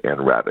and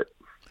rabbit.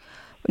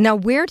 Now,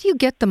 where do you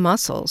get the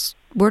mussels?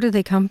 Where do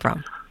they come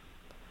from?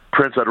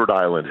 Prince Edward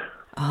Island.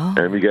 Oh.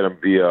 And we get them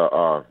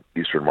via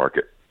Eastern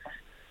Market.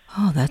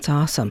 Oh, that's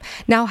awesome.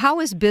 Now, how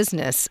is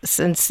business,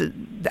 since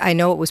I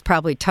know it was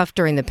probably tough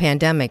during the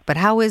pandemic, but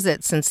how is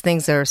it since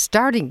things are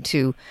starting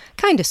to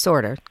kind of,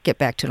 sort of, get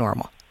back to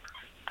normal?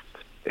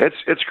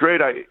 It's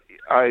great.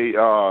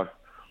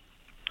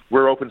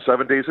 We're open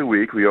 7 days a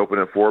week. We open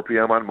at 4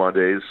 p.m. on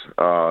Mondays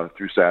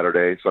through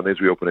Saturday. Sundays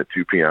we open at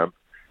 2 p.m.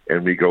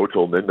 and we go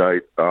till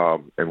midnight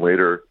and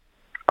later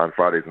on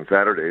Fridays and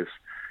Saturdays.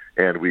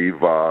 And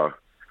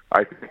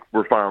I think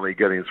we're finally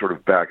getting sort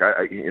of back.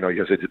 You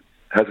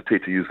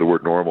hesitate to use the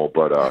word normal,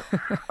 but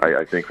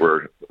I think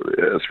we're,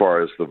 as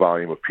far as the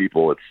volume of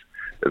people,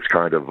 it's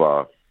kind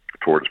of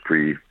towards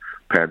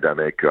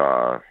pre-pandemic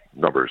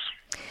numbers.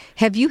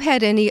 Have you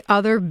had any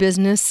other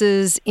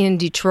businesses in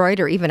Detroit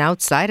or even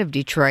outside of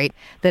Detroit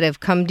that have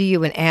come to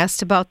you and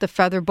asked about the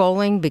feather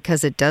bowling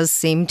because it does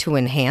seem to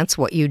enhance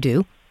what you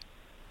do?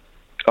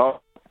 Oh,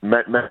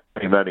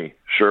 many.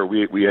 Sure,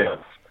 we have,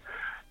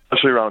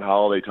 especially around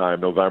holiday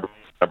time, November,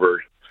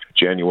 December,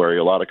 January.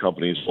 A lot of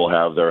companies will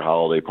have their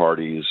holiday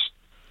parties.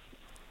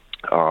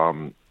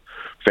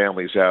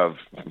 Families have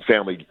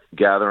family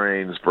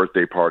gatherings,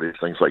 birthday parties,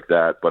 things like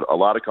that. But a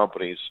lot of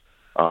companies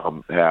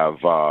have,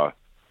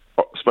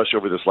 especially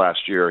over this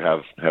last year,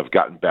 have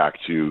gotten back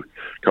to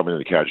coming to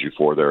the Cadieux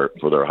for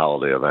their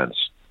holiday events.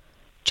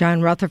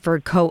 John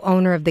Rutherford,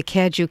 co-owner of the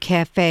Cadieux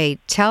Café,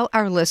 tell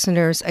our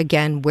listeners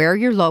again where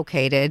you're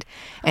located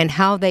and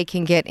how they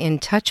can get in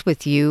touch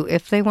with you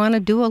if they want to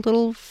do a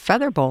little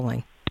feather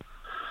bowling.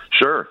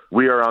 Sure.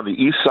 We are on the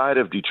east side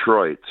of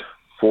Detroit,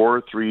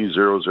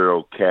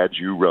 4300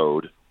 Cadieux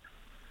Road.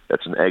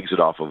 That's an exit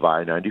off of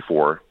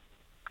I-94.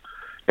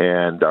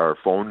 And our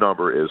phone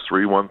number is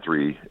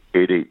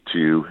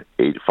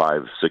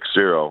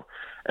 313-882-8560.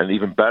 And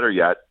even better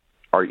yet,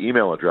 our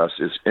email address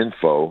is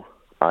info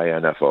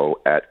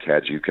at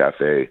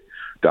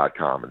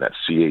cadieuxcafe.com, and that's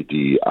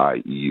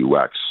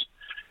CADIEUX.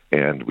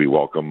 And we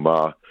welcome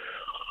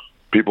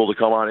people to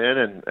come on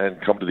in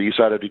and come to the east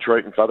side of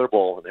Detroit and feather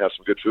bowl and have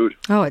some good food.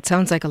 Oh, it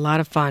sounds like a lot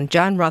of fun.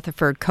 John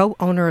Rutherford,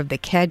 co-owner of the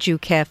Cadieux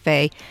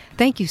Café,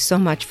 thank you so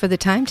much for the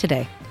time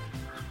today.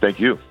 Thank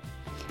you.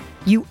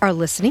 You are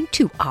listening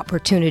to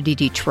Opportunity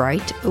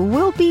Detroit.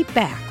 We'll be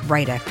back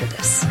right after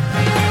this.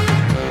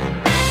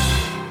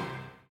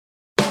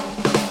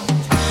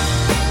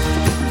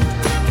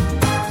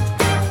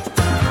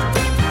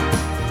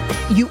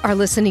 You are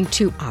listening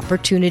to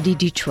Opportunity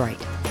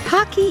Detroit.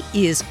 Hockey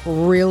is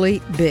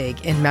really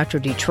big in Metro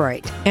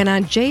Detroit. And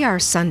on JR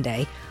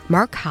Sunday,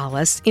 Mark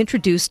Hollis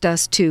introduced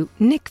us to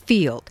Nick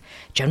Field,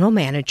 general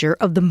manager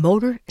of the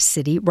Motor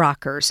City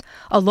Rockers,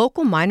 a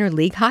local minor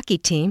league hockey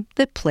team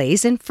that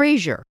plays in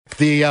Fraser.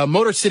 The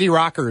Motor City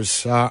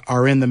Rockers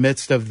are in the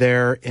midst of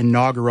their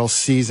inaugural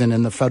season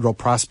in the Federal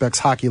Prospects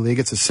Hockey League.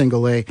 It's a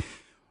single-A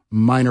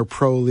minor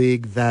pro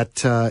league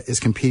that is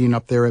competing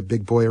up there at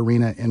Big Boy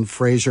Arena in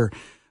Fraser.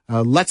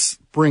 Let's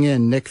bring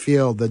in Nick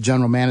Field, the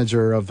general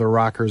manager of the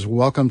Rockers.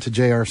 Welcome to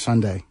JR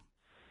Sunday.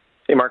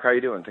 Hey, Mark, how you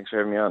doing? Thanks for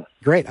having me on.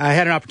 Great. I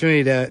had an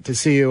opportunity to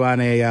see you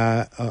on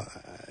a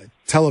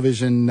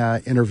television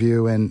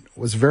interview and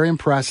was very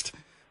impressed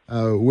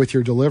with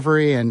your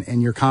delivery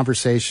and your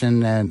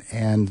conversation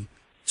and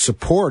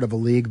support of a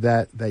league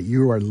that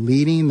you are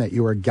leading, that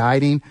you are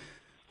guiding,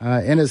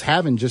 and is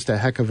having just a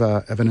heck of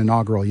an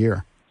inaugural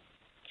year.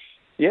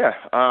 Yeah,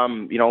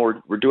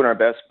 we're doing our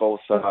best both,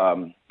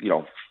 on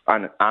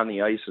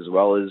the ice as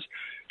well as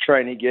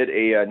trying to get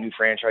a new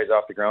franchise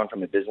off the ground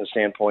from a business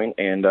standpoint.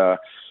 And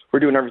we're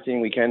doing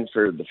everything we can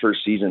for the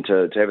first season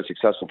to have a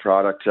successful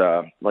product,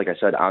 like I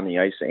said, on the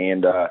ice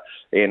and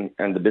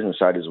the business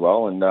side as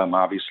well. And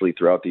obviously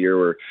throughout the year,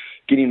 we're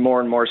getting more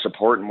and more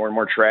support and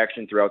more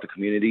traction throughout the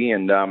community,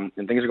 and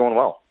things are going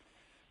well.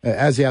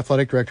 As the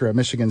athletic director at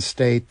Michigan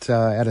State,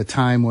 at a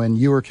time when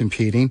you were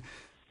competing,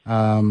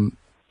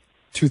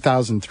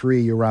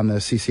 2003, you were on the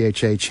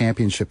CCHA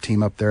championship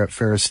team up there at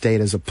Ferris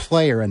State as a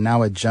player and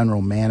now a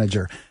general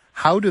manager.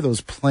 How do those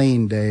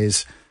playing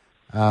days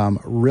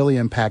really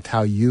impact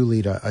how you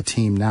lead a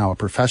team now, a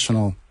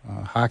professional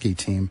hockey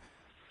team?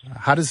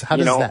 How does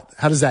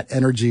that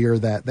energy or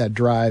that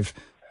drive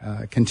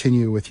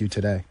continue with you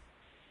today?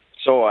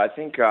 So I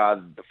think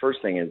the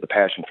first thing is the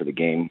passion for the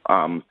game.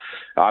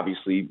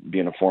 Obviously,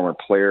 being a former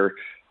player,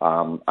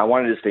 I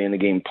wanted to stay in the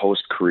game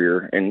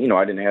post-career, and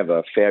I didn't have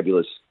a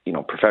fabulous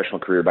professional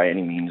career by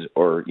any means,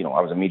 or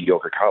I was a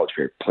mediocre college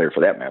player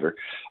for that matter.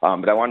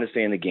 But I wanted to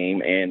stay in the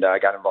game, and I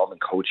got involved in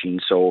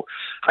coaching. So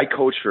I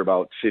coached for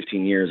about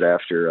 15 years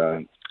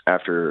after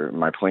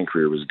my playing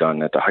career was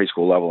done at the high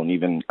school level, and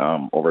even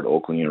over at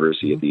Oakland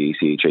University at the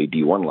ACHA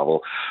D1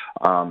 level.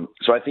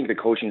 So I think the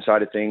coaching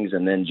side of things,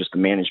 and then just the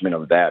management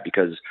of that,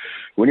 because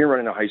when you're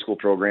running a high school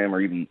program or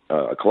even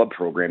a club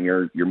program,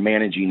 you're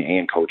managing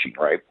and coaching,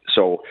 right?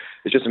 So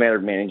it's just a matter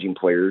of managing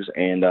players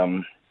and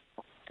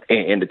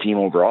the team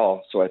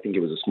overall. So I think it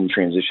was a smooth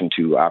transition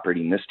to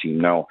operating this team.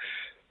 Now,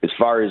 as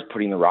far as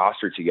putting the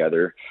roster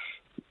together,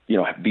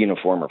 being a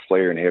former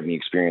player and having the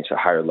experience at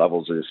higher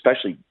levels,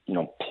 especially,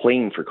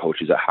 playing for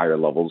coaches at higher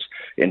levels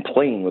and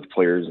playing with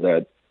players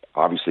that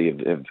obviously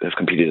have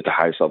competed at the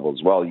highest level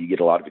as well, you get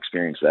a lot of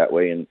experience that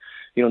way. And,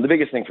 the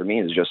biggest thing for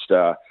me is just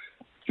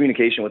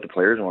communication with the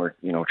players, and we're,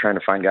 trying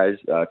to find guys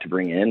to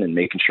bring in and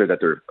making sure that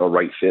they're a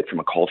right fit from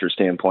a culture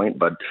standpoint,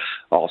 but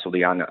also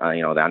the on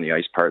the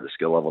ice part, the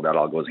skill level, that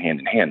all goes hand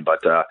in hand.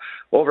 But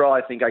overall,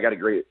 I think I got a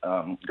great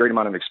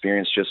amount of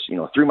experience just,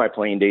 through my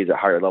playing days at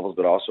higher levels,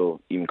 but also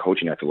even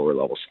coaching at the lower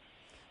levels.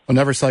 Well,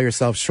 never sell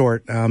yourself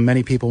short.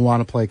 Many people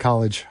want to play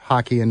college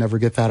hockey and never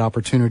get that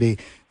opportunity.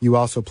 You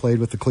also played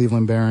with the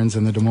Cleveland Barons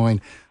and the Des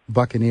Moines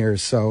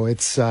Buccaneers. So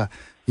it's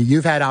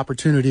You've had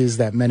opportunities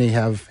that many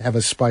have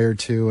aspired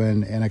to,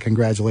 and I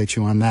congratulate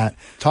you on that.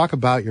 Talk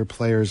about your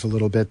players a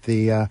little bit.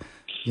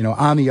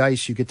 On the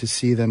ice, you get to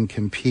see them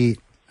compete.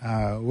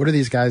 What are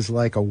these guys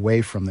like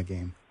away from the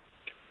game?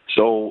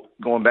 So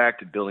going back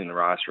to building the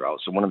roster out,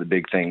 so one of the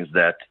big things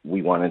that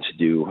we wanted to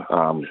do,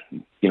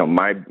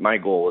 my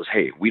goal is,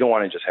 hey, we don't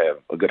want to just have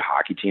a good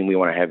hockey team. We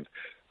want to have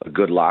a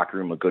good locker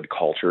room, a good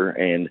culture,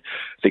 and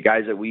the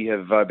guys that we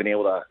have been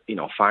able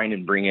to, find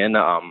and bring in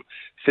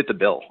fit the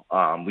bill.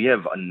 We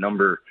have a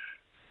number.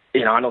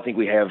 I don't think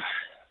we have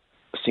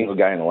a single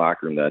guy in the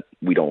locker room that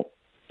we don't,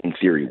 in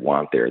theory,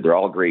 want there. They're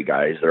all great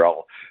guys. They're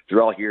all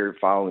here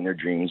following their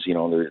dreams.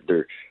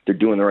 They're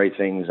doing the right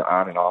things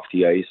on and off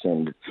the ice,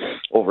 and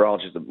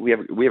overall, we have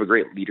a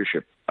great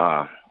leadership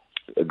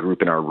a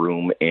group in our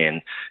room,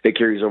 and it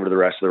carries over to the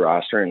rest of the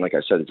roster. And like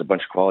I said, it's a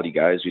bunch of quality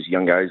guys, these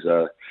young guys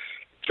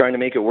trying to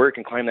make it work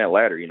and climb that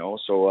ladder.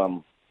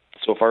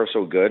 So far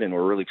so good, and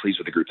we're really pleased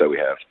with the group that we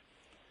have.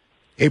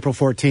 April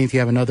 14th, you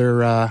have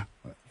another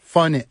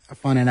fun,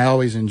 and I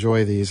always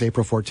enjoy these.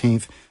 April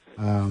 14th,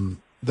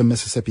 the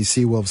Mississippi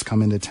Seawolves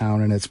come into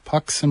town, and it's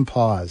Pucks and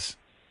Paws.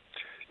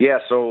 Yeah,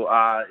 so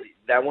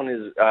that one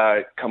is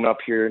coming up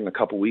here in a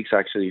couple weeks.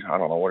 Actually, I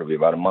don't know, what it'll be,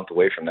 about a month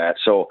away from that.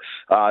 So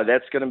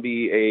that's going to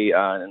be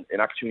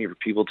an opportunity for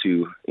people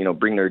to,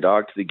 bring their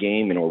dog to the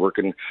game, and we're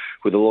working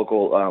with the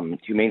local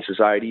Humane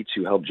Society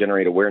to help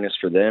generate awareness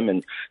for them,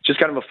 and just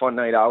kind of a fun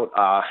night out.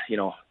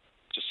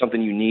 Just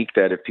something unique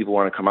that if people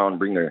want to come out and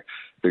bring their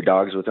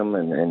dogs with them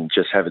and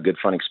just have a good,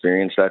 fun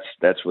experience,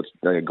 that's what's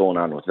going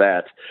on with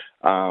that.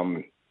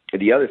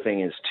 The other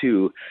thing is,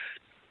 too,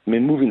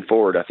 moving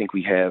forward, I think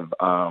we have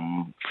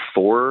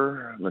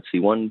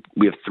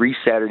we have 3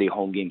 Saturday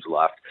home games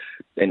left,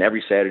 and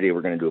every Saturday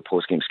we're going to do a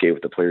post-game skate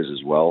with the players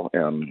as well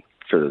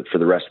for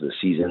the rest of the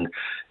season.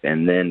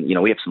 And then,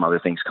 we have some other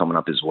things coming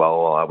up as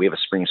well. We have a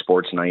spring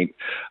sports night,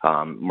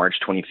 March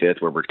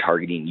 25th, where we're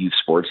targeting youth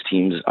sports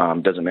teams.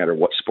 Doesn't matter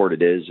what sport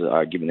it is,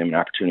 giving them an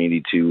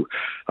opportunity to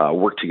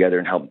work together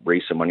and help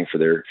raise some money for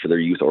their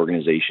youth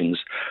organizations.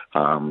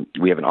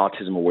 We have an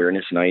autism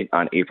awareness night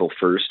on April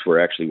 1st. We're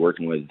actually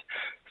working with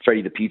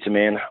Freddie the Pizza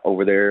Man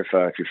over there,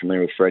 if you're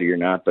familiar with Freddie or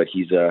not, but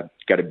he's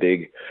got a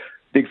big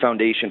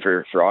foundation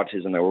for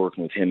autism that we're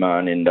working with him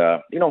on. And,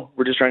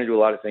 we're just trying to do a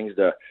lot of things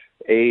to,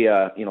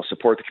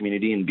 support the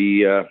community and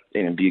be a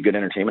good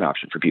entertainment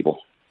option for people.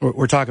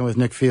 We're talking with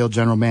Nick Field,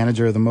 General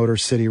Manager of the Motor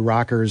City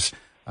Rockers.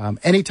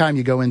 Anytime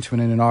you go into an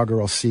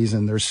inaugural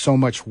season, there's so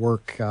much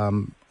work,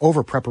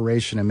 over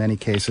preparation in many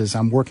cases.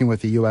 I'm working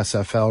with the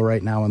USFL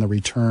right now on the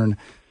return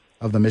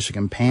of the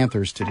Michigan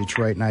Panthers to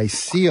Detroit, and I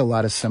see a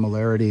lot of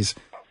similarities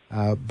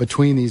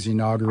between these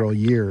inaugural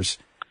years.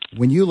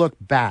 When you look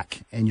back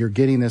and you're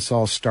getting this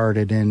all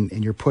started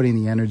and you're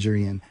putting the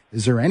energy in,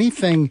 is there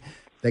anything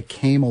that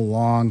came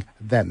along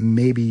that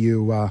maybe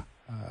you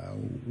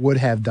would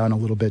have done a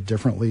little bit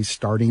differently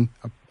starting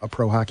a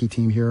pro hockey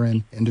team here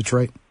in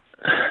Detroit?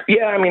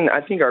 Yeah,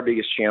 I think our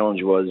biggest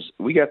challenge was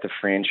we got the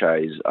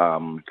franchise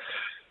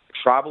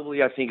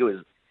probably, I think it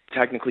was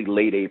technically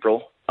late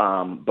April,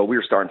 but we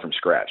were starting from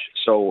scratch.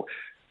 So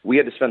we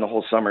had to spend the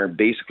whole summer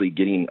basically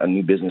getting a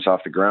new business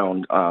off the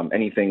ground.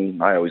 Anything,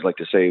 I always like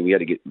to say, we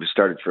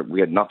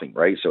had nothing,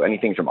 right? So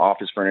anything from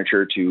office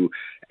furniture to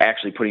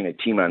actually putting a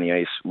team on the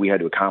ice, we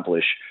had to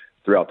accomplish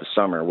throughout the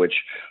summer, which,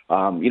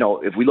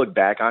 if we look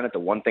back on it, the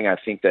one thing I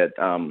think that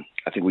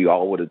I think we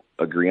all would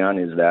agree on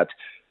is that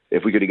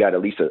if we could have got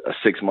at least a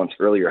 6 months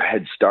earlier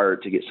head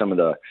start to get some of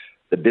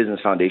the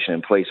business foundation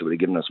in place, it would have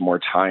given us more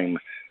time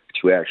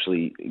to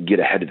actually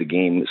get ahead of the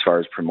game as far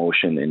as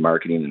promotion and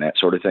marketing and that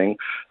sort of thing.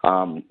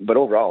 But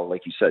overall,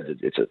 like you said,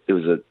 it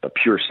was a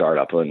pure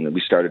startup, and we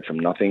started from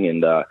nothing,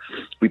 and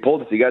we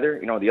pulled it together.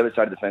 The other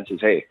side of the fence is,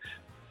 hey,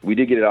 we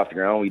did get it off the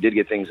ground. We did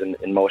get things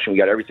in motion. We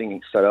got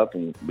everything set up,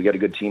 and we got a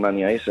good team on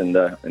the ice, and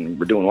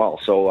we're doing well.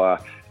 So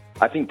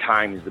I think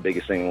time is the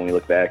biggest thing when we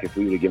look back. If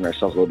we would have given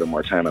ourselves a little bit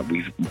more time,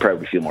 we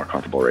probably feel more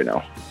comfortable right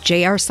now.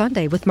 JR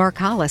Sunday with Mark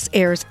Hollis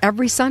airs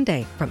every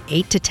Sunday from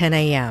 8 to 10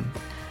 a.m.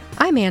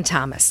 I'm Ann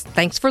Thomas.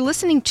 Thanks for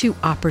listening to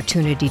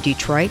Opportunity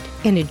Detroit,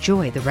 and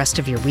enjoy the rest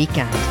of your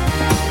weekend.